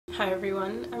Hi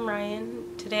everyone, I'm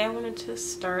Ryan. Today I wanted to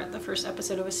start the first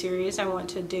episode of a series I want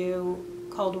to do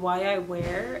called Why I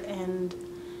Wear, and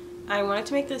I wanted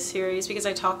to make this series because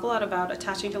I talk a lot about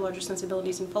attaching to larger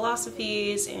sensibilities and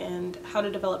philosophies and how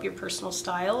to develop your personal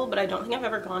style, but I don't think I've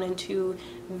ever gone into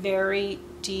very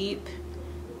deep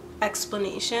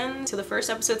explanation. So the first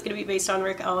episode is going to be based on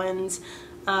Rick Owens,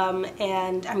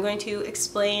 and I'm going to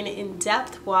explain in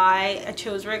depth why I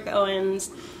chose Rick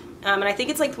Owens. And I think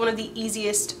it's like one of the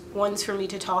easiest ones for me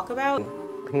to talk about.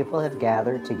 People have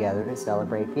gathered together to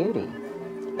celebrate beauty.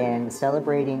 And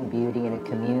celebrating beauty in a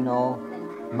communal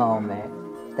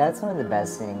moment, that's one of the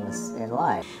best things in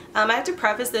life. I have to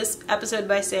preface this episode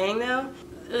by saying though,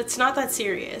 it's not that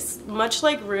serious. Much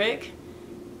like Rick,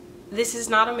 this is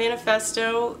not a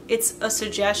manifesto, it's a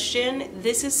suggestion.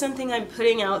 This is something I'm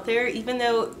putting out there, even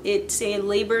though it's a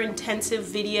labor-intensive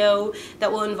video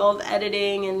that will involve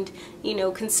editing and, you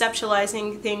know,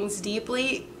 conceptualizing things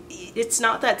deeply. It's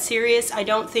not that serious. I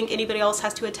don't think anybody else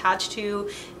has to attach to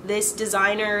this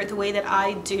designer the way that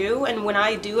I do, and when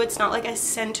I do, it's not like I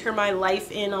center my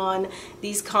life in on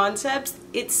these concepts.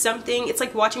 It's something, it's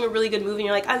like watching a really good movie and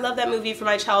you're like, I love that movie from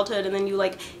my childhood, and then you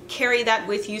like carry that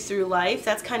with you through life.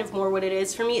 That's kind of more what it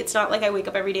is for me. It's not like I wake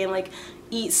up every day and like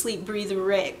eat, sleep, breathe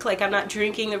Rick. Like I'm not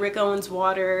drinking the Rick Owens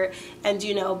water and,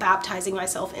 you know, baptizing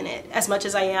myself in it as much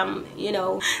as I am, you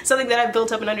know, something that I've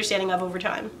built up an understanding of over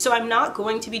time. So I'm not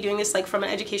going to be doing this like from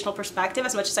an educational perspective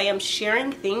as much as I am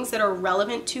sharing things that are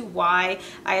relevant to why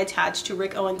I attach to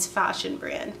Rick Owens' fashion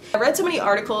brand. I read so many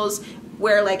articles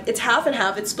where like it's half and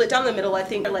half, it's split down the middle. I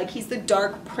think like he's the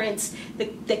dark prince,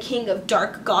 the king of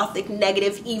dark, gothic,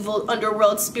 negative, evil,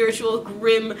 underworld, spiritual,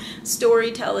 grim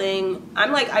storytelling.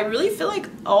 I'm like, I really feel like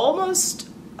almost,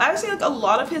 I would say like a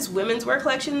lot of his women's wear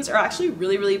collections are actually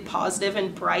really positive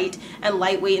and bright and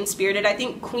lightweight and spirited. I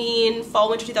think Queen, Fall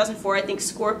Winter 2004, I think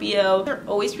Scorpio, they're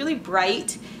always really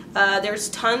bright. There's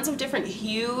tons of different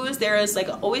hues. There is like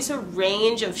always a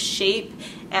range of shape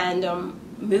and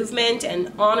movement,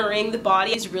 and honoring the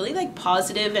body is really like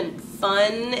positive and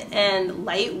fun and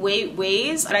lightweight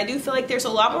ways. And I do feel like there's a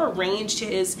lot more range to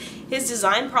his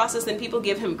design process than people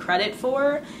give him credit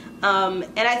for.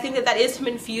 And I think that is him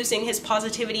infusing his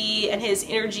positivity and his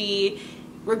energy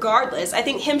regardless. I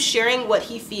think him sharing what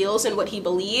he feels and what he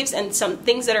believes and some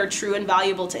things that are true and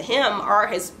valuable to him are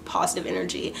his positive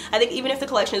energy. I think even if the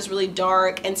collection is really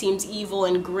dark and seems evil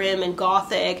and grim and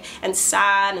gothic and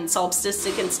sad and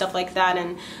solipsistic and stuff like that,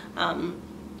 and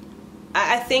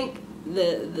I think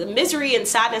the misery and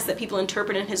sadness that people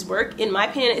interpret in his work, in my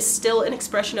opinion, is still an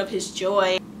expression of his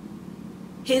joy,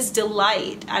 his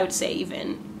delight, I would say,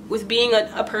 even with being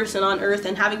a person on earth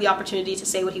and having the opportunity to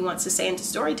say what he wants to say and to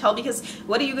storytell, because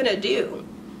what are you gonna do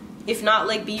if not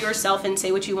like be yourself and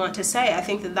say what you want to say? I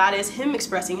think that is him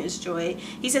expressing his joy.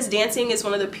 He says dancing is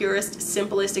one of the purest,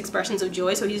 simplest expressions of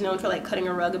joy, so he's known for like cutting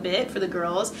a rug a bit for the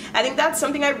girls. I think that's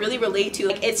something I really relate to.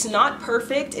 Like, it's not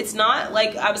perfect. It's not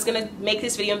like I was gonna make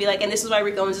this video and be like, and this is why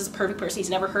Rick Owens is a perfect person. He's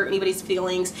never hurt anybody's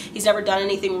feelings. He's never done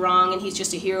anything wrong, and he's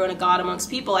just a hero and a god amongst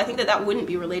people. I think that wouldn't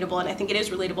be relatable, and I think it is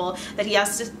relatable that he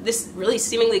has this really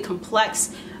seemingly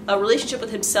complex relationship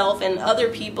with himself and other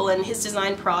people and his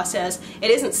design process.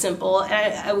 It isn't simple, and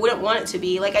I wouldn't want it to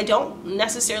be. Like, I don't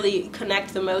necessarily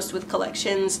connect the most with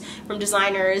collections from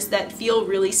designers that feel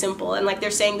really simple and like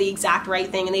they're saying the exact right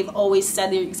thing, and they've always said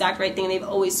the exact right thing, and they've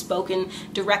always spoken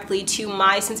directly to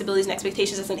my sensibilities and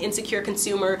expectations as an insecure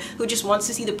consumer who just wants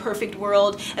to see the perfect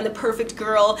world and the perfect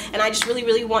girl, and I just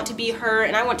really want to be her,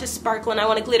 and I want to sparkle and I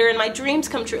want to glitter and my dreams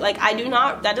come true. Like,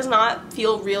 that does not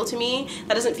feel real to me.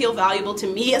 That doesn't feel valuable to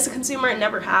me as a consumer. It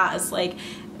never has. Like,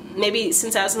 maybe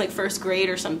since I was in like first grade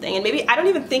or something, and maybe I don't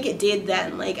even think it did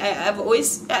then. Like, I've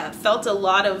always felt a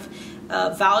lot of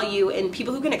value in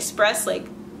people who can express like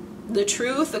the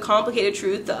truth, the complicated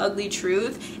truth, the ugly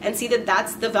truth, and see that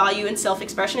that's the value in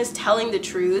self-expression, is telling the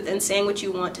truth and saying what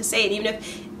you want to say. And even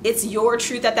if it's your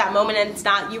truth at that moment and it's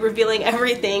not you revealing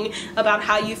everything about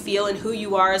how you feel and who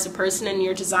you are as a person and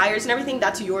your desires and everything,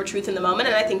 that's your truth in the moment.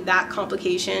 And I think that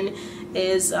complication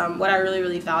is what I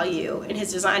really value in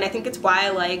his design. I think it's why I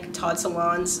like Todd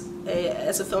Solondz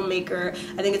as a filmmaker.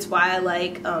 I think it's why I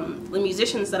like the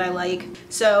musicians that I like.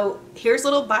 So here's a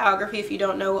little biography if you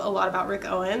don't know a lot about Rick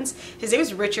Owens. His name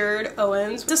is Richard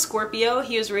Owens. He's a Scorpio.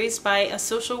 He was raised by a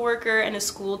social worker and a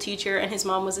school teacher, and his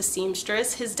mom was a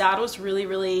seamstress. His dad was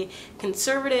really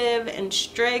conservative and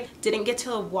strict, didn't get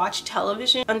to watch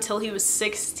television until he was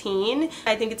 16.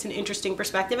 I think it's an interesting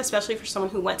perspective, especially for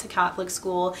someone who went to Catholic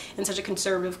school in such a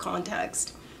conservative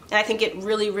context. And I think it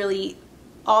really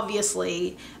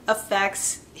obviously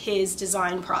affects his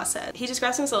design process. He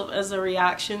describes himself as a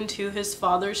reaction to his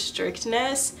father's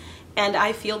strictness and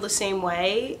I feel the same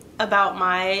way about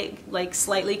my like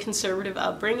slightly conservative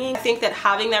upbringing. I think that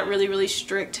having that really, really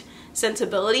strict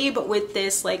sensibility, but with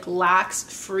this like lax,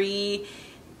 free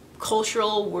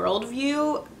cultural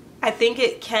worldview, I think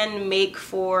it can make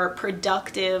for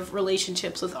productive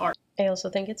relationships with art. I also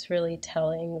think it's really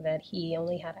telling that he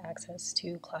only had access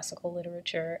to classical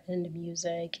literature and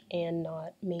music and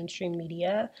not mainstream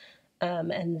media.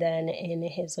 And then in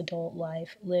his adult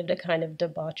life lived a kind of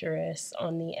debaucherous,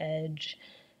 on the edge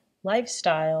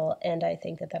lifestyle. And I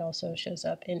think that that also shows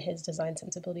up in his design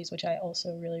sensibilities, which I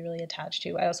also really, really attach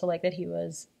to. I also like that he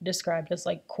was described as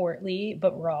like courtly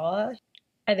but raw.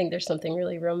 I think there's something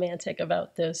really romantic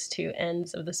about those two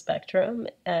ends of the spectrum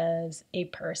as a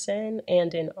person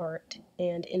and in art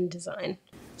and in design.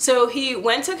 So he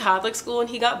went to Catholic school and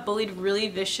he got bullied really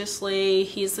viciously.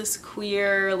 He's this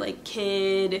queer like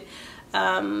kid,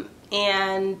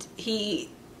 and he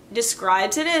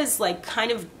describes it as like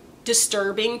kind of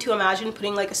disturbing to imagine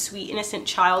putting like a sweet innocent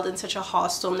child in such a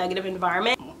hostile, negative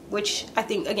environment, which I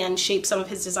think again shapes some of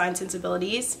his design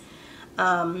sensibilities.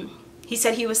 He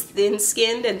said he was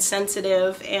thin-skinned and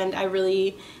sensitive, and I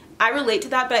relate to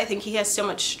that, but I think he has so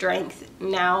much strength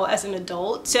now as an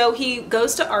adult. So he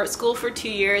goes to art school for 2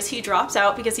 years. He drops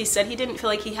out because he said he didn't feel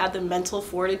like he had the mental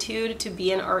fortitude to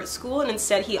be in art school, and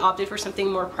instead he opted for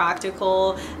something more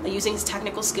practical, using his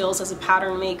technical skills as a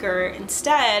pattern maker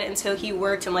instead. And so he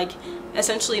worked and like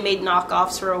essentially made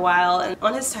knockoffs for a while. And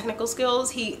on his technical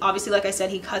skills, he obviously, like I said,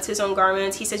 he cuts his own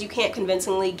garments. He says you can't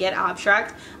convincingly get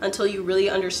abstract until you really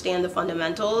understand the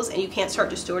fundamentals, and you can't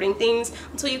start distorting things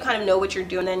until you kind of know what you're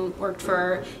doing. And worked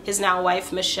for his now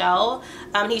wife Michelle.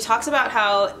 He talks about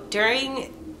how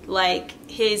during like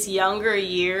his younger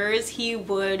years he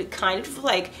would kind of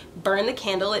like burn the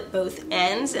candle at both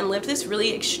ends and live this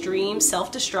really extreme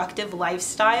self-destructive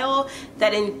lifestyle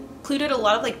that included a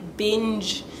lot of like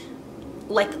binge,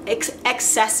 like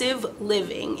excessive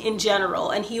living in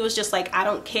general. And he was just like, I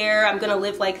don't care, I'm gonna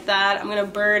live like that, I'm gonna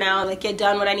burn out, like get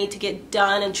done what I need to get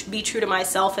done and be true to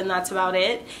myself, and that's about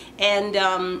it. And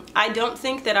I don't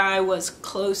think that I was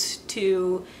close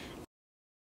to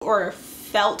or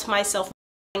felt myself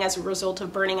as a result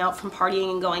of burning out from partying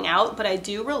and going out, but I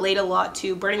do relate a lot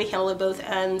to burning the candle at both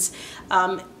ends,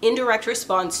 in direct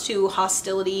response to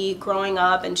hostility growing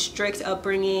up and strict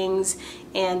upbringings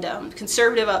and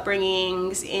conservative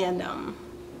upbringings, and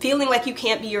feeling like you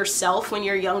can't be yourself when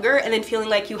you're younger, and then feeling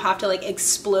like you have to like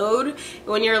explode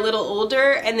when you're a little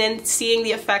older, and then seeing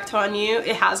the effect on you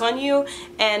it has on you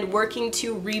and working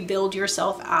to rebuild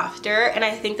yourself after. And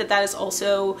I think that that is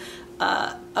also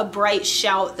a bright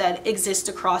shout that exists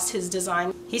across his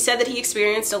design. He said that he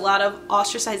experienced a lot of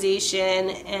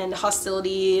ostracization and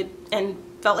hostility and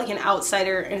felt like an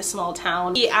outsider in a small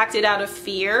town. He acted out of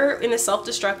fear in a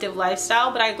self-destructive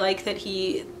lifestyle, but I like that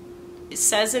he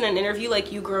says in an interview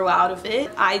like, you grow out of it.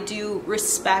 I do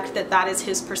respect that that is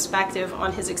his perspective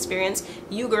on his experience.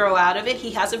 You grow out of it.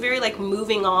 He has a very like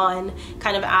moving on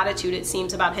kind of attitude, it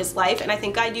seems, about his life, and I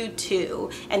think I do too.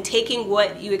 And taking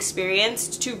what you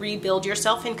experienced to rebuild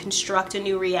yourself and construct a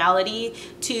new reality,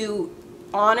 to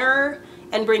honor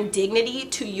and bring dignity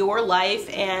to your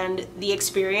life and the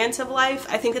experience of life,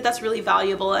 I think that that's really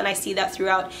valuable, and I see that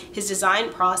throughout his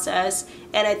design process.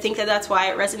 And I think that that's why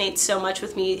it resonates so much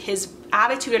with me. His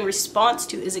attitude and response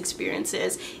to his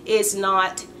experiences is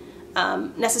not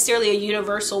necessarily a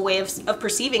universal way of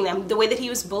perceiving them. The way that he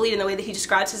was bullied and the way that he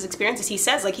describes his experiences, he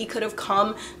says like he could have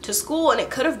come to school and it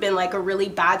could have been like a really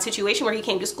bad situation where he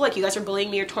came to school like, you guys are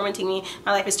bullying me, you're tormenting me,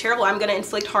 my life is terrible, I'm gonna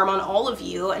inflict harm on all of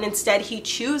you. And instead he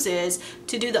chooses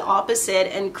to do the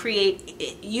opposite and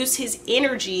use his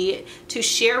energy to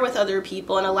share with other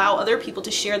people and allow other people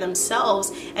to share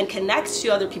themselves and connect to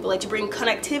other people, like to bring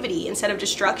connectivity instead of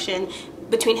destruction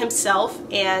between himself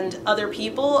and other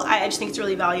people. I just think it's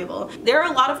really valuable. There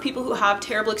are a lot of people who have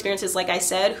terrible experiences, like I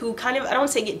said, who kind of, I don't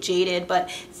want to say get jaded,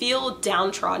 but feel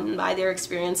downtrodden by their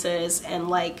experiences and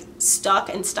like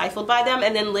stuck and stifled by them,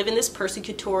 and then live in this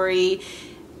persecutory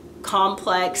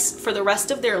complex for the rest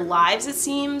of their lives, it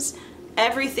seems.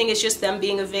 Everything is just them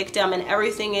being a victim, and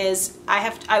everything is,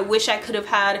 I wish I could have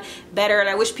had better, and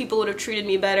I wish people would have treated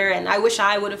me better, and I wish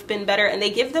I would have been better, and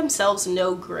they give themselves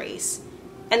no grace.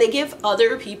 And they give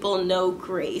other people no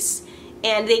grace,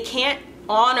 and they can't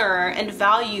honor and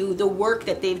value the work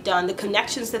that they've done, the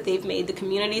connections that they've made, the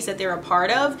communities that they're a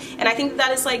part of. And I think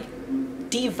that is like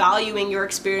devaluing your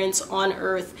experience on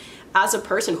earth as a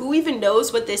person. Who even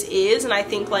knows what this is? And I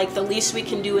think like the least we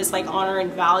can do is like honor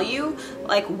and value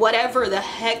like whatever the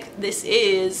heck this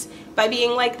is. By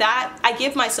being like that, I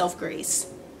give myself grace,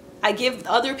 I give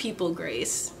other people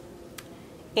grace.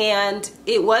 And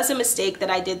it was a mistake that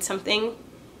I did something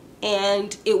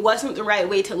and it wasn't the right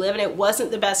way to live and it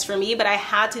wasn't the best for me, but I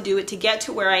had to do it to get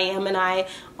to where I am, and I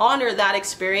honor that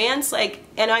experience, like,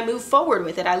 and I move forward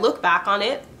with it. I look back on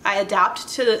it, I adapt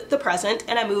to the present,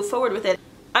 and I move forward with it.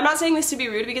 I'm not saying this to be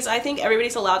rude, because I think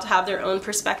everybody's allowed to have their own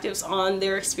perspectives on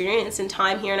their experience and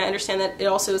time here, and I understand that it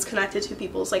also is connected to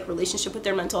people's like relationship with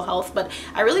their mental health, but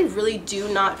I really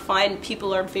do not find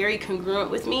people are very congruent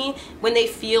with me when they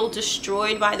feel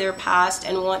destroyed by their past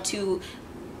and want to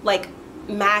like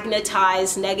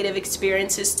magnetize negative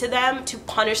experiences to them to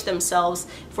punish themselves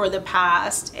for the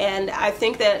past. And I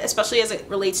think that especially as it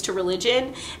relates to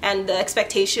religion and the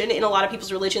expectation in a lot of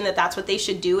people's religion that that's what they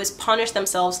should do, is punish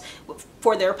themselves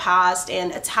for their past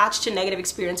and attach to negative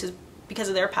experiences because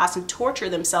of their past and torture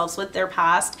themselves with their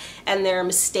past and their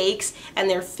mistakes and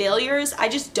their failures. I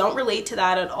just don't relate to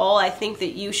that at all. I think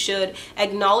that you should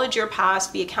acknowledge your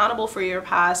past, be accountable for your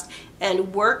past,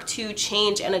 and work to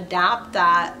change and adapt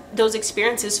those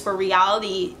experiences for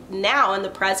reality now in the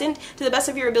present to the best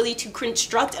of your ability to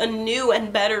construct a new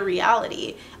and better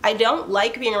reality. I don't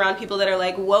like being around people that are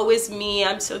like, woe is me,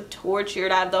 I'm so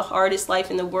tortured, I have the hardest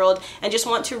life in the world, and just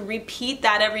want to repeat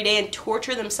that every day and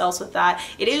torture themselves with that.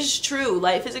 It is true,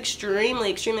 life is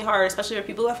extremely hard, especially for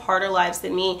people who have harder lives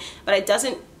than me, but it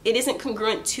isn't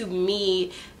congruent to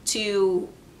me to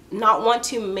not want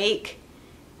to make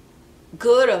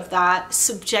good of that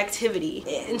subjectivity.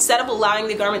 Instead of allowing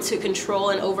the garment to control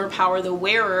and overpower the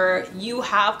wearer, you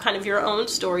have kind of your own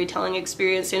storytelling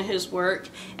experience in his work,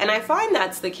 and I find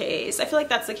that's the case. I feel like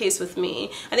that's the case with me.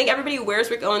 I think everybody wears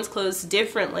Rick Owens clothes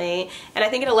differently, and I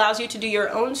think it allows you to do your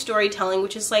own storytelling,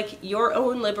 which is like your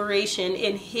own liberation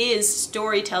in his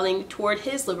storytelling toward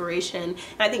his liberation.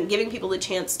 And I think giving people the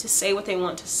chance to say what they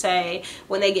want to say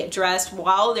when they get dressed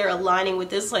while they're aligning with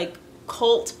this like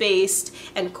cult-based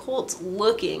and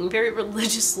cult-looking, very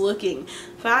religious-looking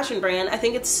fashion brand, I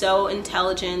think it's so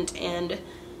intelligent and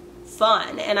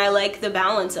fun, and I like the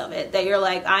balance of it, that you're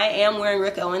like, I am wearing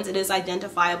Rick Owens, it is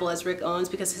identifiable as Rick Owens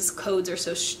because his codes are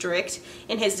so strict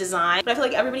in his design, but I feel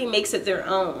like everybody makes it their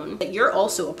own. You're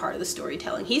also a part of the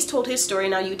storytelling. He's told his story,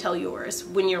 now you tell yours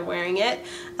when you're wearing it.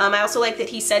 I also like that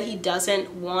he said he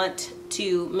doesn't want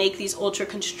to make these ultra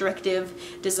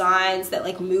constrictive designs that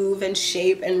like move and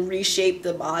shape and reshape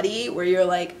the body where you're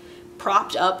like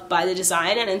propped up by the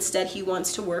design, and instead he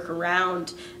wants to work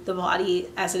around the body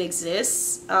as it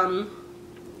exists.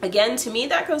 Again, to me,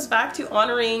 that goes back to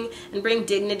honoring and bring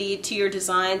dignity to your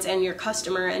designs and your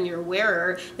customer and your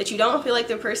wearer, that you don't feel like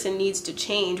the person needs to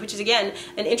change, which is, again,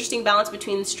 an interesting balance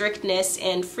between strictness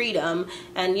and freedom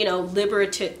and, you know,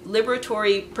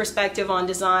 liberatory perspective on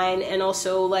design, and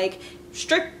also like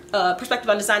strict perspective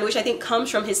on design, which I think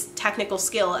comes from his technical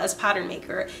skill as a pattern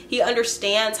maker. He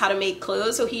understands how to make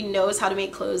clothes, so he knows how to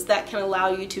make clothes that can allow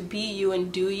you to be you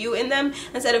and do you in them,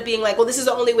 instead of being like, well, this is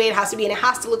the only way it has to be and it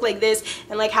has to look like this,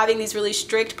 and like having these really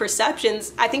strict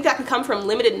perceptions. I think that can come from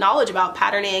limited knowledge about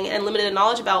patterning and limited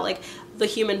knowledge about like the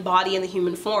human body and the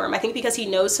human form. I think because he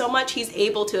knows so much, he's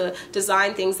able to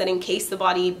design things that encase the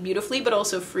body beautifully but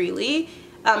also freely,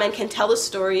 and can tell a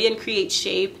story and create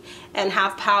shape and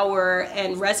have power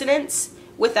and resonance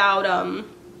without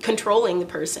controlling the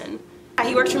person.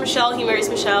 He works for Michelle, he marries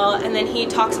Michelle, and then he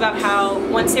talks about how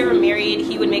once they were married,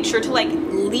 he would make sure to like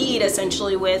lead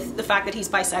essentially with the fact that he's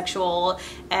bisexual,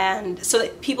 and so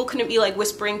that people couldn't be like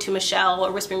whispering to Michelle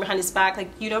or whispering behind his back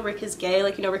like, you know, Rick is gay,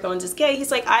 like, you know, Rick Owens is gay.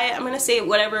 He's like, I'm gonna say it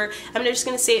whatever, I'm just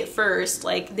gonna say it first,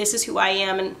 like, this is who I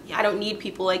am, and I don't need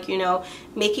people like, you know,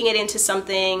 making it into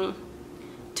something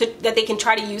that they can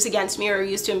try to use against me or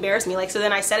use to embarrass me. Like, so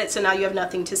then I said it, so now you have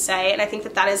nothing to say. And I think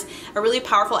that that is a really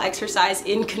powerful exercise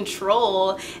in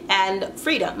control and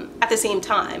freedom at the same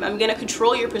time. I'm gonna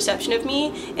control your perception of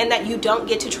me, and that you don't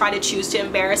get to try to choose to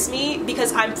embarrass me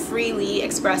because I'm freely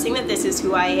expressing that this is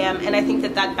who I am. And I think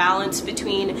that that balance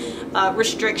between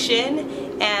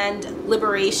restriction and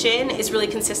liberation is really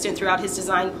consistent throughout his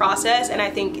design process, and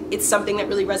I think it's something that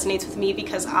really resonates with me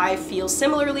because I feel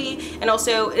similarly, and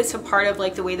also it's a part of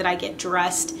like the way that I get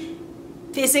dressed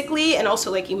physically and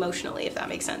also like emotionally, if that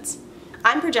makes sense.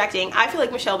 I'm projecting. I feel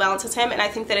like Michelle balances him, and I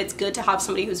think that it's good to have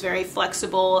somebody who's very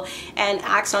flexible and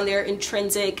acts on their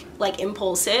intrinsic like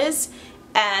impulses,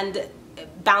 and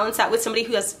balance that with somebody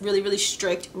who has really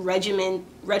strict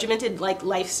regimented like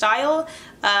lifestyle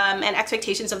and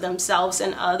expectations of themselves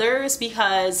and others,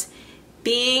 because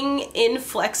being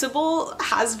inflexible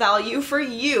has value for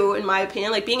you, in my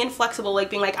opinion. Like being inflexible,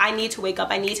 like being like, I need to wake up,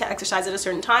 I need to exercise at a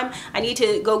certain time, I need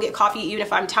to go get coffee even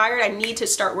if I'm tired, I need to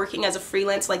start working as a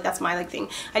freelance, like that's my like thing.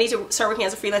 I need to start working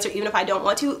as a freelancer even if I don't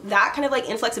want to. That kind of like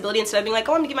inflexibility, instead of being like,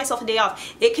 oh, I'm gonna give myself a day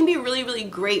off, it can be really, really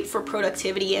great for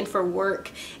productivity and for work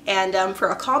and for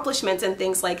accomplishments and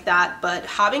things like that. But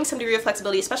having some degree of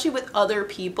flexibility, especially with other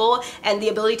people, and the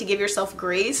ability to give yourself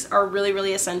grace are really,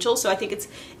 really essential. So I think it's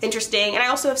interesting. And I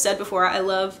also have said before, I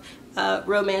love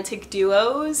romantic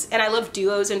duos, and I love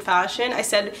duos in fashion. I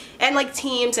said, and like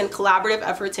teams and collaborative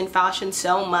efforts in fashion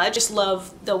so much. Just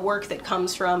love the work that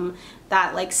comes from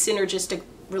that like synergistic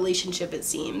relationship, it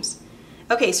seems.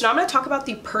 Okay, so now I'm going to talk about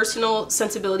the personal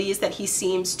sensibilities that he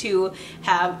seems to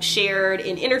have shared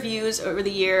in interviews over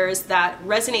the years that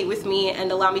resonate with me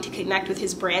and allow me to connect with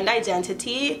his brand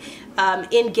identity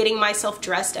in getting myself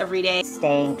dressed every day.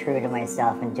 Staying true to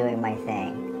myself and doing my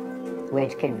thing,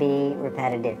 which could be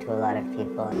repetitive to a lot of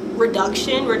people.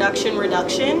 Reduction, reduction,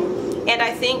 reduction. And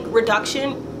I think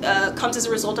reduction comes as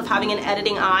a result of having an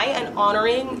editing eye and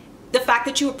honoring the fact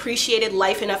that you appreciated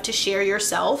life enough to share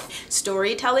yourself.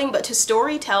 Storytelling, but to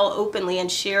storytell openly and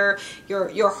share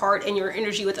your heart and your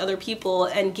energy with other people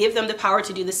and give them the power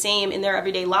to do the same in their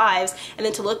everyday lives, and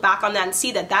then to look back on that and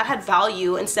see that that had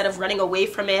value instead of running away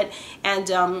from it and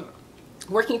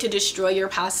working to destroy your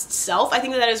past self. I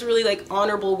think that is a really like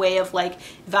honorable way of like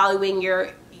valuing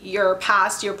your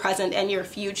past, your present, and your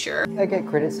future. I get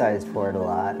criticized for it a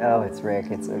lot. Oh, it's Rick,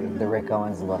 it's the Rick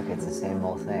Owens look, it's the same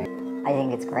old thing. I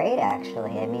think it's great,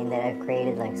 actually. I mean, that I've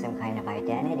created like some kind of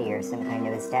identity or some kind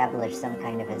of established some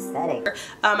kind of aesthetic.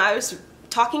 I was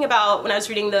talking about, when I was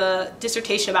reading the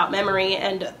dissertation about memory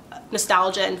and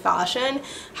nostalgia and fashion,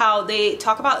 how they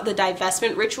talk about the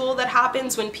divestment ritual that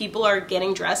happens when people are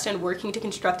getting dressed and working to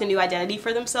construct a new identity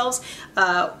for themselves,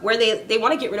 where they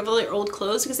want to get rid of all their old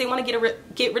clothes because they want to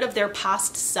get rid of their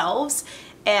past selves.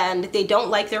 And they don't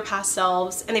like their past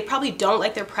selves, and they probably don't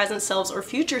like their present selves or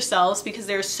future selves because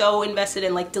they're so invested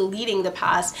in like deleting the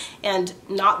past and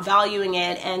not valuing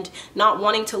it and not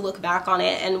wanting to look back on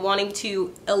it and wanting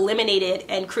to eliminate it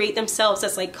and create themselves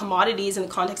as like commodities in the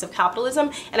context of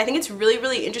capitalism. And I think it's really,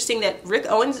 really interesting that Rick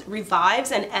Owens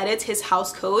revives and edits his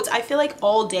house codes, I feel like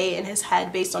all day in his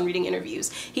head based on reading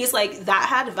interviews. He's like, that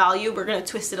had value, we're gonna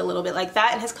twist it a little bit like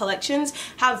that, and his collections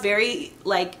have very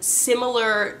like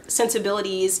similar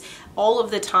sensibilities all of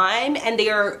the time, and they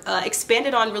are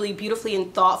expanded on really beautifully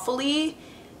and thoughtfully,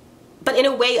 but in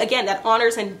a way, again, that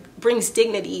honors and brings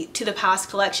dignity to the past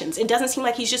collections. It doesn't seem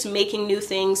like he's just making new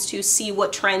things to see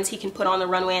what trends he can put on the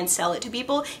runway and sell it to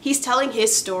people. He's telling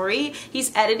his story.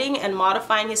 He's editing and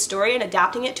modifying his story and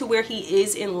adapting it to where he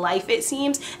is in life, it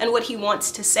seems, and what he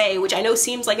wants to say, which I know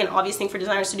seems like an obvious thing for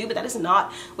designers to do, but that is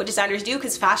not what designers do,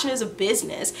 because fashion is a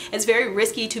business. It's very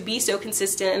risky to be so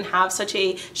consistent and have such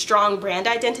a strong brand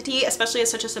identity, especially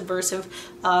as such a subversive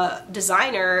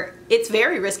designer. It's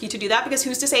very risky to do that, because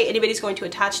who's to say anybody's going to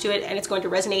attach to it and it's going to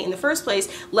resonate in the first place,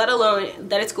 let alone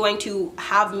that it's going to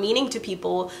have meaning to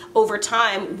people over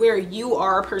time where you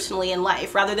are personally in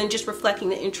life, rather than just reflecting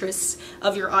the interests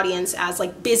of your audience as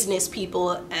like business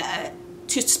people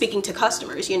to speaking to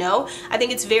customers, you know? I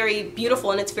think it's very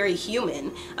beautiful and it's very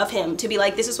human of him to be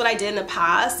like, this is what I did in the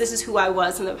past, this is who I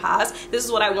was in the past, this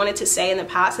is what I wanted to say in the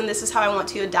past, and this is how I want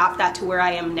to adapt that to where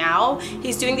I am now.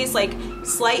 He's doing these like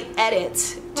slight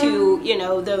edits to, you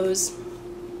know, those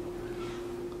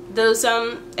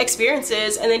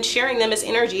experiences and then sharing them as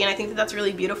energy, and I think that that's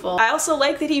really beautiful. I also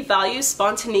like that he values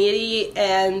spontaneity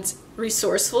and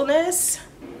resourcefulness,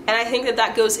 and I think that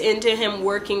that goes into him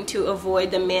working to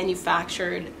avoid the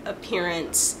manufactured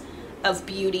appearance of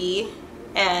beauty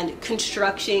and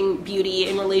constructing beauty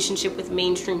in relationship with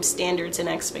mainstream standards and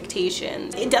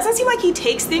expectations. It doesn't seem like he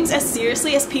takes things as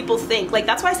seriously as people think. Like,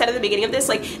 that's why I said at the beginning of this,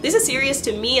 like, this is serious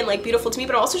to me and like beautiful to me,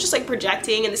 but also just like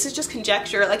projecting, and this is just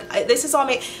conjecture. Like, this is all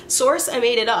my source, I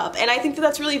made it up. And I think that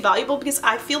that's really valuable because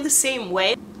I feel the same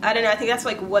way. I don't know, I think that's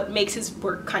like what makes his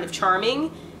work kind of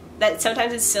charming, that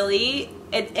sometimes it's silly.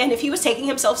 And if he was taking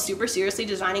himself super seriously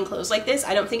designing clothes like this,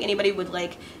 I don't think anybody would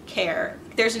like care.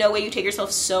 There's no way you take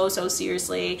yourself so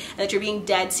seriously and that you're being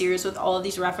dead serious with all of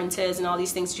these references and all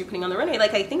these things that you're putting on the runway.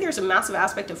 Like, I think there's a massive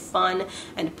aspect of fun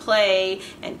and play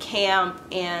and camp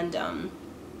and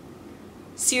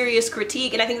serious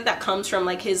critique, and I think that that comes from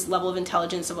like his level of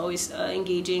intelligence of always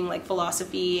engaging like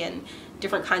philosophy and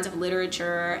different kinds of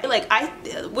literature. Like I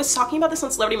was talking about this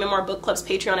on Celebrity Memoir Book Club's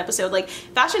Patreon episode, like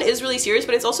fashion is really serious,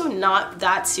 but it's also not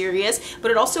that serious, but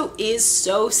it also is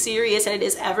so serious, and it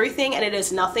is everything and it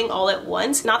is nothing all at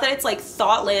once. Not that it's like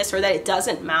thoughtless or that it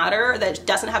doesn't matter, that it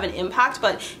doesn't have an impact,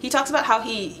 but he talks about how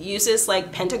he uses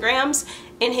like pentagrams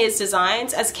in his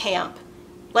designs as camp.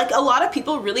 Like a lot of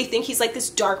people really think he's like this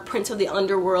dark prince of the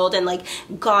underworld and like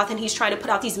goth, and he's trying to put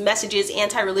out these messages,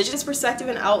 anti-religion. His perspective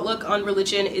and outlook on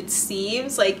religion, it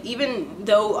seems like, even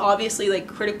though obviously like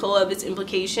critical of its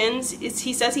implications,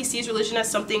 he says he sees religion as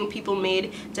something people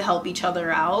made to help each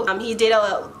other out. He did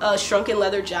a shrunken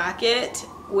leather jacket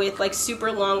with like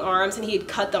super long arms, and he had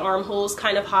cut the armholes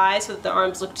kind of high so that the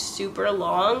arms looked super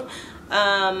long.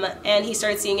 And he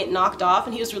started seeing it knocked off,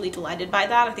 and he was really delighted by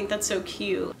that. I think that's so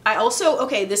cute. I also,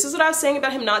 okay, this is what I was saying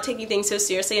about him not taking things so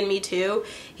seriously, and me too.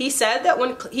 He said that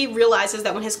when he realizes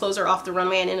that when his clothes are off the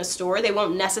runway and in a store, they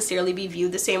won't necessarily be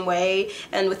viewed the same way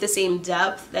and with the same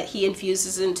depth that he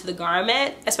infuses into the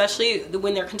garment, especially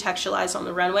when they're contextualized on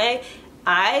the runway.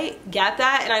 I get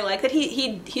that, and I like that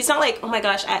he's not like, oh my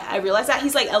gosh, I realize that.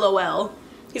 He's like, LOL.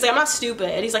 He's like, I'm not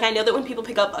stupid. He's like, I know that when people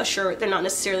pick up a shirt, they're not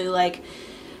necessarily like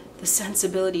the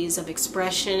sensibilities of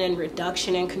expression and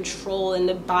reduction and control and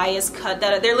the bias cut,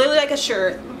 that they're literally like a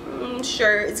shirt.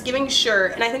 Shirt, it's giving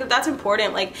shirt. And I think that that's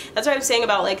important. Like that's what I'm saying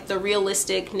about like the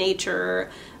realistic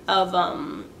nature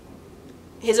of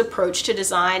his approach to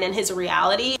design and his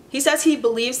reality. He says he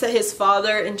believes that his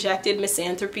father injected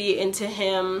misanthropy into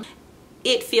him.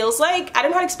 It feels like, I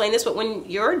don't know how to explain this, but when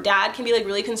your dad can be like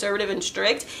really conservative and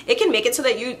strict, it can make it so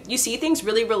that you see things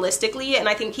really realistically, and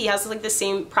I think he has like the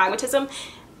same pragmatism.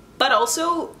 But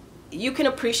also, you can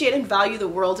appreciate and value the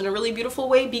world in a really beautiful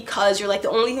way because you're like, the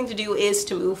only thing to do is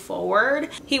to move forward.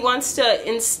 He wants to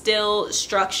instill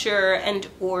structure and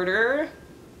order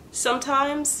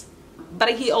sometimes,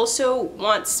 but he also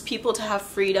wants people to have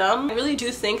freedom. I really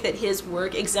do think that his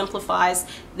work exemplifies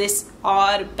this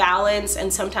odd balance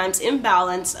and sometimes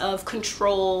imbalance of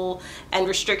control and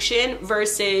restriction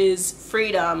versus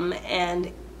freedom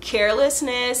and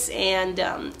carelessness and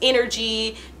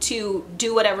energy to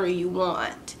do whatever you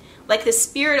want. Like the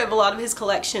spirit of a lot of his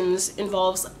collections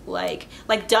involves like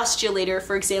Dustulator,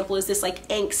 for example, is this like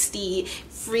angsty,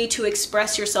 free to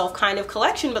express yourself kind of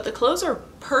collection, but the clothes are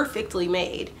perfectly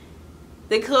made.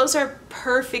 The clothes are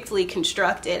perfectly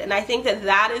constructed, and I think that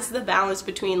that is the balance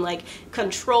between like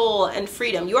control and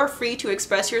freedom. You are free to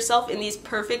express yourself in these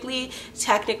perfectly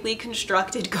technically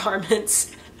constructed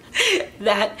garments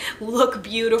that look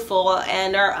beautiful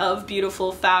and are of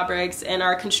beautiful fabrics and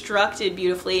are constructed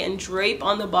beautifully and drape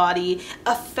on the body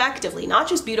effectively, not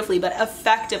just beautifully, but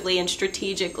effectively and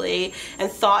strategically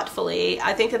and thoughtfully.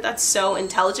 I think that that's so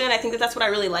intelligent. I think that that's what I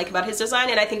really like about his design,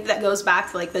 and I think that goes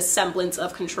back to like the semblance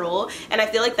of control, and I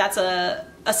feel like that's a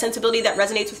sensibility that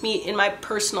resonates with me in my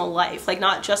personal life, like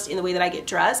not just in the way that I get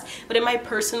dressed, but in my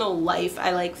personal life.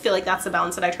 I like feel like that's the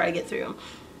balance that I try to get through.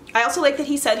 I also like that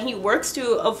he said he works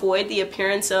to avoid the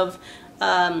appearance of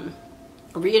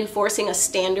reinforcing a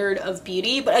standard of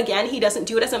beauty, but again, he doesn't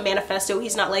do it as a manifesto.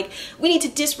 He's not like, we need to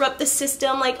disrupt the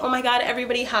system, like, oh my god,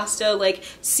 everybody has to like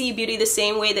see beauty the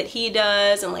same way that he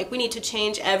does, and like we need to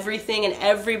change everything and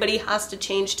everybody has to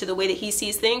change to the way that he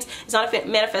sees things. It's not a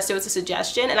manifesto, it's a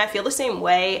suggestion, and I feel the same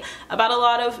way about a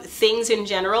lot of things in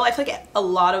general. I feel like a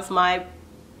lot of my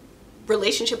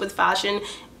relationship with fashion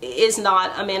is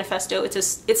not a manifesto.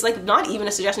 It's like not even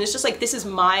a suggestion. It's just like, this is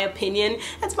my opinion.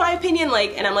 That's my opinion,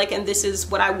 like, and I'm like, and this is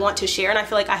what I want to share, and I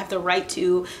feel like I have the right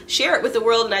to share it with the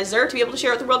world, and I deserve to be able to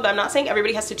share it with the world, but I'm not saying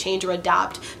everybody has to change or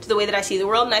adapt to the way that I see the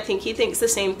world, and I think he thinks the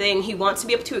same thing. He wants to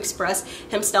be able to express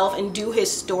himself and do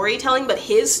his storytelling, but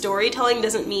his storytelling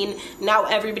doesn't mean now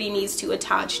everybody needs to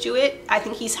attach to it. I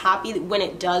think he's happy when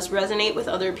it does resonate with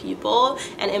other people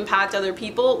and impact other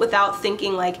people without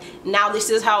thinking like, now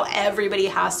this is how everybody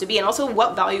has to be. And also,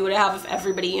 what value would it have if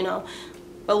everybody, you know,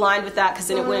 aligned with that, because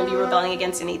then it wouldn't be rebelling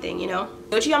against anything, you know?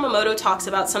 Yohji Yamamoto talks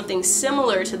about something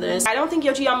similar to this. I don't think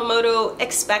Yohji Yamamoto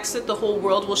expects that the whole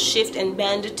world will shift and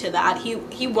bend to that.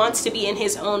 He wants to be in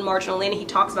his own marginal lane. He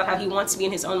talks about how he wants to be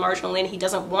in his own marginal lane. He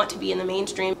doesn't want to be in the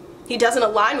mainstream. He doesn't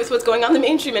align with what's going on in the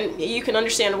mainstream, and you can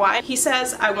understand why. He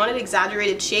says, I wanted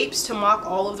exaggerated shapes to mock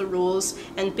all of the rules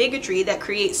and bigotry that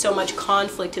create so much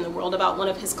conflict in the world, about one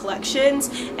of his collections.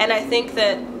 And I think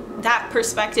that that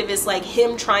perspective is like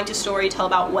him trying to storytell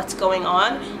about what's going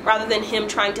on, rather than him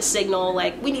trying to signal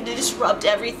like, we need to disrupt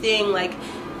everything, like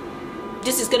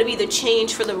this is going to be the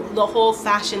change for the whole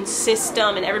fashion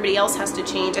system and everybody else has to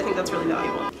change. I think that's really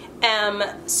valuable.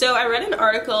 So I read an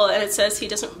article and it says he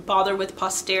doesn't bother with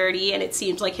posterity, and it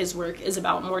seems like his work is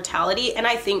about mortality, and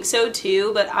I think so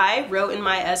too, but I wrote in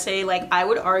my essay, like, I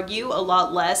would argue a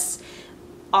lot less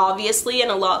obviously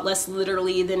and a lot less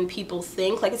literally than people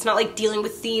think. Like, it's not like dealing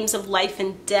with themes of life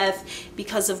and death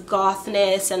because of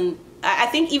gothness, and I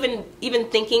think even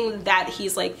thinking that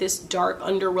he's like this dark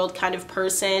underworld kind of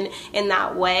person in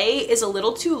that way is a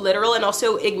little too literal, and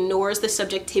also ignores the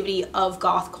subjectivity of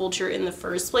goth culture in the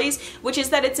first place, which is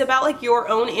that it's about like your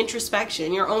own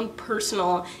introspection, your own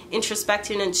personal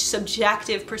introspection and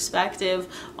subjective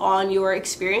perspective on your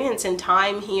experience and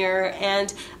time here.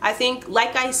 And I think,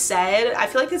 like I said, I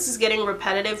feel like this is getting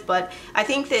repetitive, but I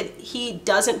think that he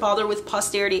doesn't bother with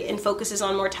posterity and focuses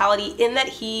on mortality, in that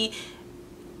he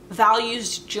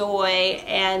values joy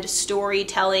and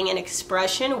storytelling and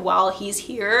expression while he's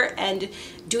here, and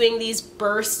doing these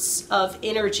bursts of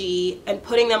energy and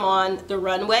putting them on the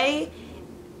runway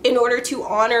in order to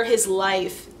honor his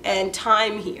life and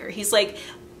time here. He's like,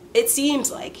 it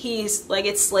seems like he's like,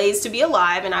 it slays to be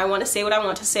alive, and I want to say what I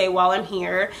want to say while I'm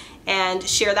here and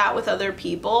share that with other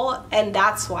people. And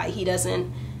that's why he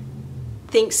doesn't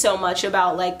think so much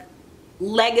about like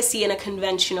legacy in a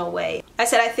conventional way. I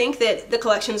said I think that the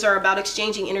collections are about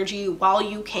exchanging energy while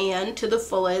you can to the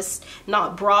fullest,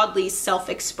 not broadly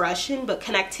self-expression, but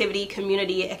connectivity,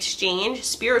 community, exchange,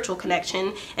 spiritual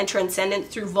connection, and transcendence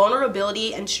through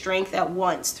vulnerability and strength at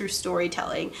once through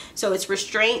storytelling. So it's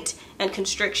restraint and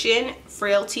constriction,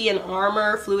 frailty and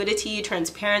armor, fluidity,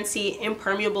 transparency,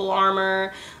 impermeable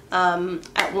armor,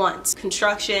 at once.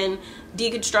 Construction,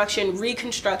 deconstruction,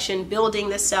 reconstruction, building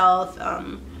the self,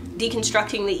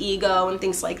 deconstructing the ego, and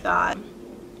things like that.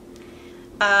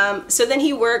 So then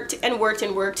he worked and worked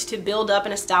and worked to build up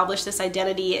and establish this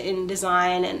identity in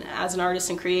design and as an artist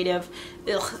and creative.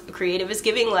 Creative is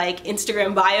giving like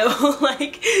Instagram bio,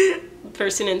 like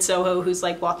person in Soho who's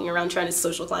like walking around trying to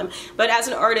social climb. But as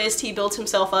an artist, he builds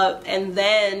himself up, and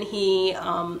then he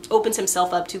opens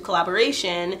himself up to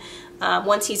collaboration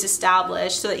once he's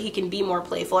established, so that he can be more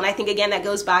playful. And I think again that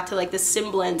goes back to like the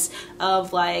semblance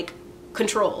of like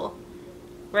control,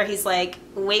 where he's like,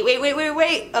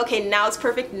 wait, okay, now it's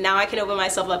perfect, now I can open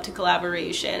myself up to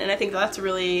collaboration. And I think that's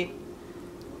really,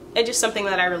 it's just something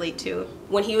that I relate to.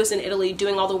 When he was in Italy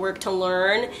doing all the work to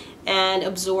learn and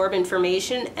absorb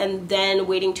information and then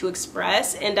waiting to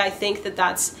express, and I think that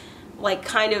that's like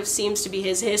kind of seems to be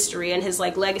his history and his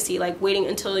like legacy, like waiting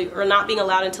until, or not being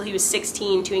allowed until he was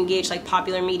 16 to engage like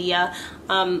popular media.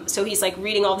 So he's like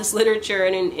reading all this literature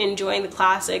and enjoying the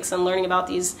classics and learning about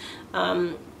these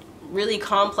really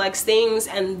complex things,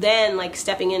 and then like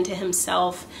stepping into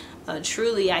himself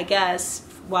truly, I guess,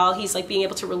 while he's like being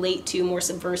able to relate to more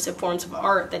subversive forms of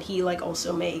art that he like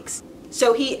also makes.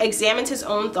 So he examines his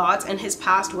own thoughts and his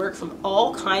past work from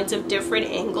all kinds of different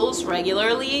angles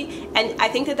regularly, and I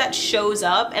think that that shows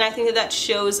up, and I think that that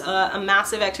shows a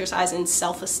massive exercise in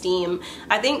self-esteem.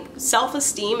 I think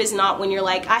self-esteem is not when you're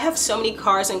like, I have so many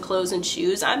cars and clothes and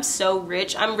shoes, I'm so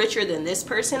rich, I'm richer than this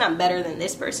person, I'm better than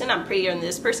this person, I'm prettier than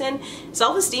this person.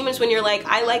 Self-esteem is when you're like,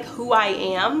 I like who I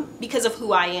am because of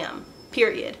who I am,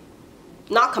 period.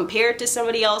 Not compared to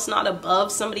somebody else, not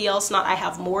above somebody else, not I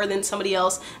have more than somebody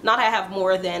else, not I have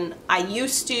more than I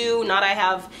used to, not I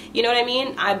have, you know what I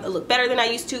mean? I look better than I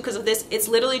used to because of this. It's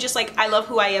literally just like, I love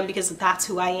who I am because that's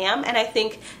who I am. And I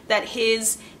think that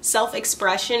his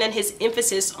self-expression and his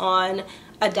emphasis on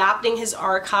adapting his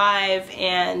archive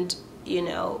and, you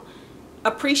know,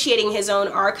 appreciating his own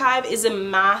archive is a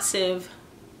massive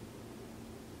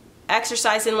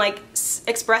exercise in like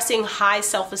expressing high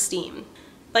self-esteem.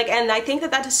 Like, and I think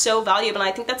that that is so valuable, and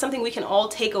I think that's something we can all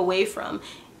take away from.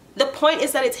 The point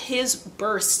is that it's his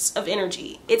bursts of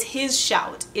energy. It's his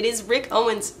shout. It is Rick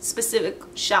Owens' specific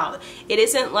shout. It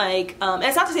isn't like, and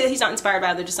it's not to say that he's not inspired by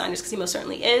other designers, because he most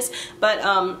certainly is, but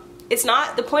it's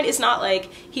not, the point is not like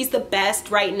he's the best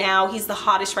right now, he's the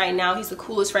hottest right now, he's the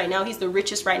coolest right now, he's the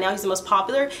richest right now, he's the most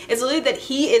popular. It's literally that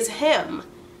he is him.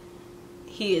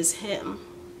 He is him.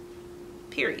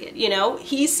 Period. You know,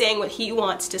 he's saying what he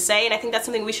wants to say, and I think that's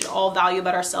something we should all value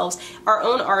about ourselves. Our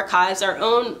own archives, our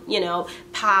own, you know,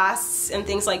 pasts and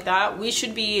things like that. We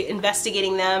should be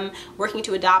investigating them, working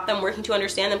to adopt them, working to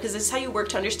understand them, because this is how you work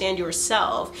to understand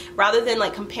yourself. Rather than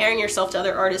like comparing yourself to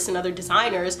other artists and other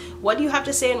designers, what do you have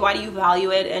to say and why do you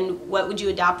value it, and what would you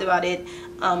adopt about it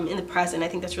in the present? I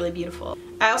think that's really beautiful.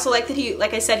 I also like that he,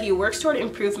 like I said, he works toward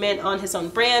improvement on his own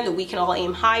brand, that we can all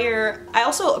aim higher. I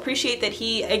also appreciate that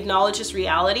he acknowledges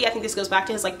reality. I think this goes back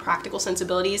to his like practical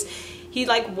sensibilities. He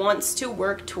like wants to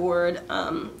work toward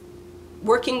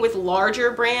working with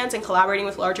larger brands and collaborating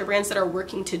with larger brands that are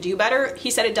working to do better. He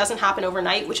said it doesn't happen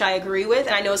overnight, which I agree with,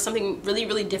 and I know it's something really,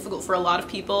 really difficult for a lot of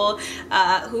people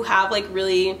who have like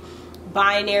really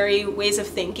binary ways of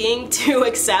thinking to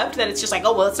accept that it's just like,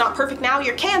 oh well, it's not perfect now,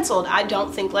 you're canceled. I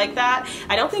don't think like that.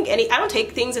 I don't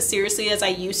take things as seriously as I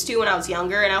used to when I was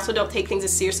younger, and I also don't take things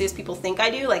as seriously as people think I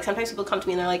do. Like sometimes people come to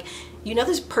me and they're like, you know,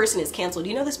 this person is canceled,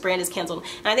 you know, this brand is canceled.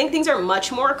 And I think things are much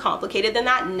more complicated than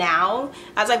that now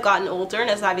as I've gotten older and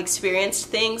as I've experienced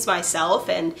things myself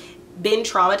and been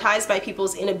traumatized by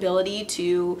people's inability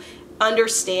to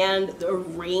understand the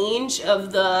range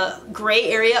of the gray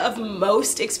area of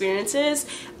most experiences.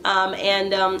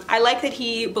 I like that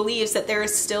he believes that there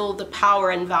is still the power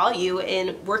and value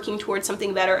in working towards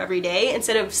something better every day,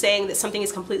 instead of saying that something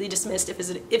is completely dismissed if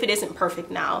it isn't perfect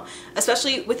now,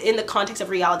 especially within the context of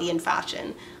reality and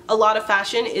fashion. A lot of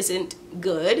fashion isn't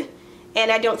good, and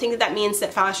I don't think that that means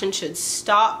that fashion should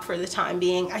stop for the time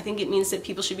being. I think it means that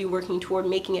people should be working toward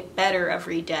making it better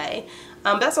every day.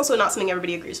 But that's also not something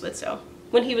everybody agrees with. So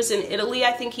when he was in Italy,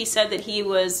 I think he said that he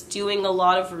was doing a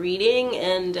lot of reading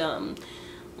and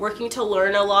working to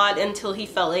learn a lot until he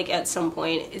felt like at some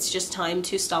point it's just time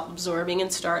to stop absorbing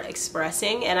and start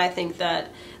expressing. And I think that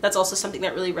that's also something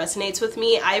that really resonates with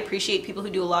me. I appreciate people who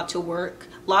do a lot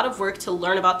of work to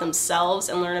learn about themselves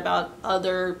and learn about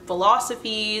other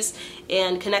philosophies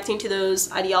and connecting to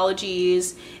those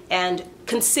ideologies and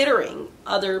considering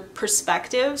other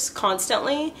perspectives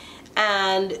constantly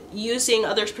and using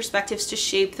others' perspectives to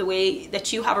shape the way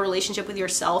that you have a relationship with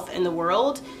yourself and the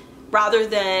world, rather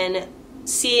than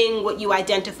seeing what you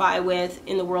identify with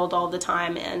in the world all the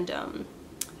time. And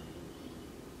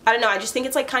I don't know, I just think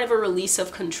it's like kind of a release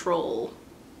of control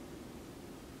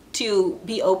to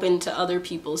be open to other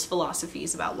people's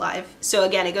philosophies about life. So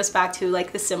again, it goes back to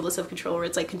like the simplest of control, where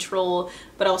it's like control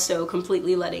but also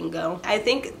completely letting go. I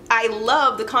think I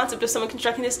love the concept of someone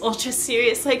constructing this ultra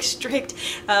serious, like strict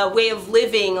way of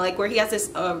living, like where he has this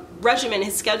regimen,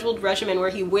 his scheduled regimen, where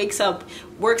he wakes up,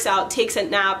 works out, takes a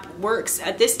nap, works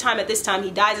at this time,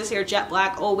 he dyes his hair jet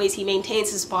black always, he maintains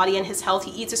his body and his health,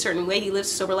 he eats a certain way, he lives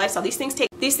a sober lifestyle. These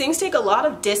things take a lot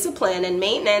of discipline and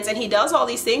maintenance, and he does all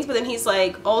these things, but then he's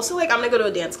like, also like, I'm gonna go to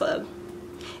a dance club.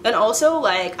 And also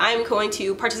like, I'm going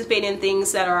to participate in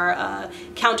things that are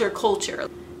counterculture.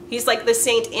 He's like the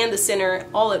saint and the sinner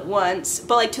all at once,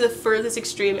 but like to the furthest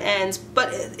extreme ends. But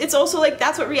it's also like,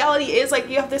 that's what reality is. Like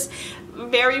you have this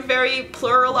very, very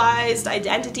pluralized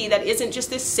identity that isn't just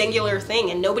this singular thing,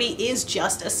 and nobody is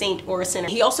just a saint or a sinner.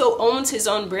 He also owns his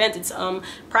own brand. It's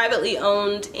privately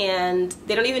owned, and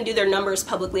they don't even do their numbers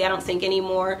publicly, I don't think,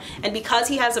 anymore. And because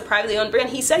he has a privately owned brand,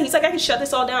 he's like, I can shut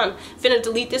this all down. Finna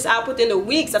delete this app within the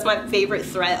weeks. That's my favorite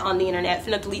threat on the internet.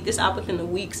 Finna delete this app within the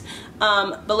weeks.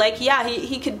 But like, yeah,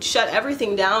 he could shut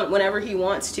everything down whenever he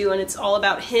wants to, and it's all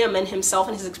about him and himself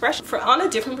and his expression. On a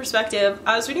different perspective,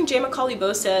 I was reading McCauley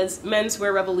Bowstead's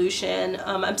Menswear Revolution.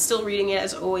 I'm still reading it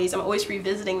as always. I'm always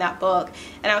revisiting that book,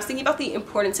 and I was thinking about the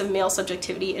importance of male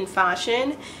subjectivity in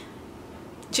fashion.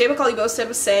 McCauley Bowstead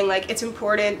was saying like it's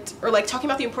important, or like talking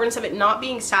about the importance of it not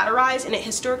being satirized, and it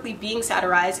historically being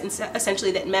satirized, and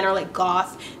essentially that men are like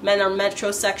goth, men are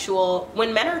metrosexual.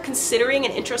 When men are considering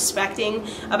and introspecting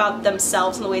about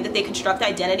themselves and the way that they construct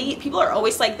identity, people are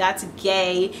always like, that's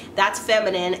gay, that's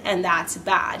feminine, and that's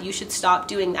bad. You should stop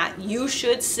doing that. You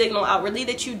should signal outwardly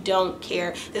that you don't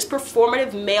care. This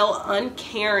performative male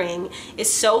uncaring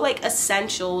is so like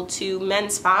essential to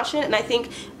men's fashion, and I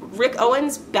think Rick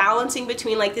Owens balancing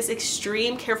between like this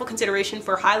extreme careful consideration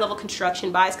for high level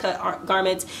construction, bias cut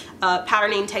garments,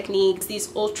 patterning techniques,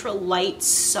 these ultra light,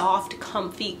 soft,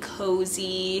 comfy,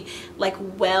 cozy, like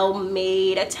well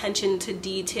made, attention to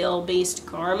detail based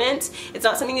garments. It's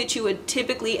not something that you would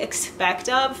typically expect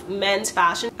of men's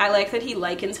fashion. I like that he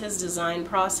likens his design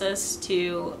process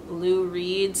to Lou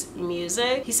Reed's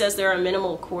music. He says there are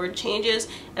minimal chord changes,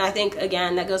 and I think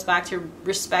again that goes back to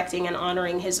respecting and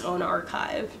honoring his own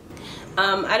archive.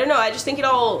 I don't know, I just think it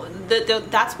all,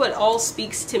 that's what all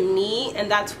speaks to me, and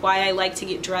that's why I like to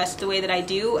get dressed the way that I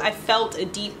do. I felt a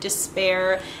deep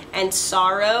despair and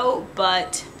sorrow,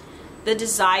 but the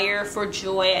desire for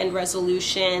joy and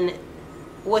resolution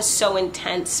was so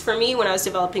intense for me when I was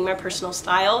developing my personal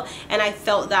style, and I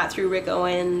felt that through Rick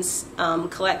Owens'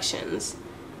 collections.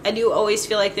 I do always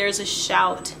feel like there's a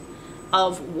shout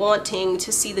of wanting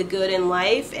to see the good in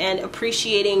life and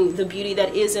appreciating the beauty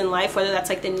that is in life, whether that's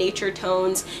like the nature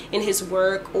tones in his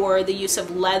work or the use of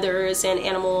leathers and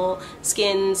animal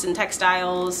skins and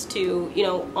textiles to, you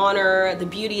know, honor the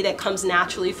beauty that comes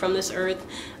naturally from this earth.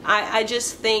 I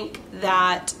just think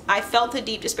that I felt the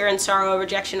deep despair and sorrow,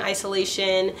 rejection,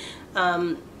 isolation,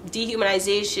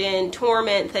 dehumanization,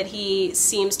 torment that he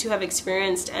seems to have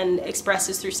experienced and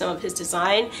expresses through some of his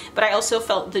design. But I also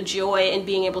felt the joy in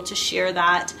being able to share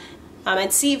that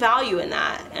and see value in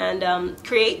that, and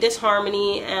create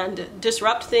disharmony and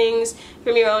disrupt things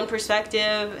from your own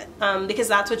perspective, because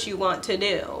that's what you want to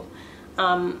do.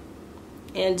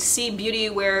 And see beauty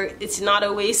where it's not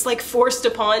always like forced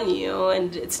upon you,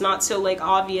 and it's not so like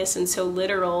obvious and so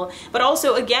literal. But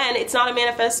also, again, it's not a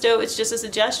manifesto, it's just a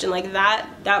suggestion. Like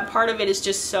that part of it is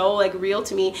just so like real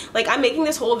to me. Like, I'm making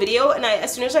this whole video, and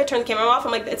as soon as I turn the camera off,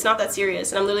 I'm like, it's not that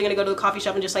serious, and I'm literally gonna go to the coffee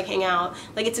shop and just like hang out.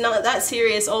 Like, it's not that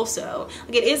serious also.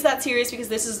 Like, it is that serious because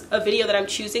this is a video that I'm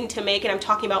choosing to make, and I'm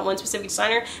talking about one specific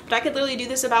designer, but I could literally do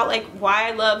this about like why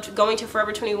I loved going to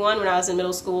Forever 21 when I was in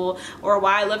middle school, or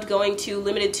why I loved going to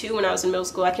Limited 2 when I was in middle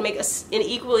school. I can make an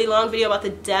equally long video about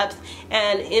the depth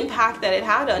and impact that it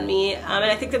had on me, and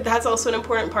I think that that's also an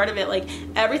important part of it. Like,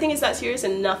 everything is that serious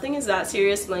and nothing is that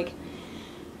serious, and like,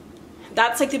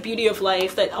 that's like the beauty of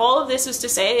life, that all of this is to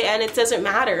say and it doesn't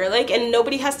matter, like, and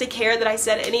nobody has to care that I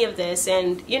said any of this.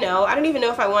 And you know, I don't even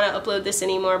know if I want to upload this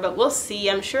anymore, but we'll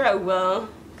see. I'm sure I will,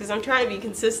 because I'm trying to be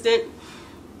consistent.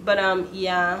 But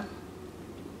yeah,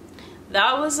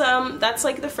 that was that's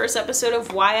like the first episode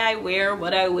of why I wear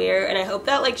what I wear, and I hope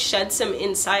that like sheds some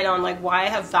insight on like why I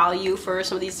have value for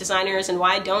some of these designers and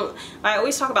why I don't. I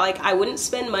always talk about like, I wouldn't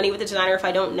spend money with a designer if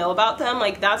I don't know about them.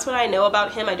 Like, that's what I know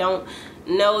about him. I don't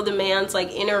know the man's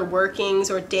like inner workings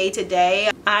or day to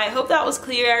day. I hope that was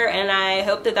clear, and I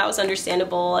hope that that was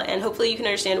understandable, and hopefully you can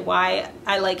understand why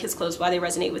I like his clothes, why they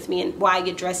resonate with me, and why I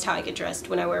get dressed how I get dressed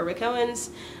when I wear Rick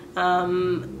Owens.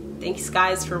 Thanks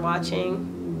guys for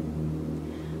watching.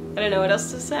 I don't know what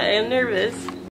else to say. I'm nervous.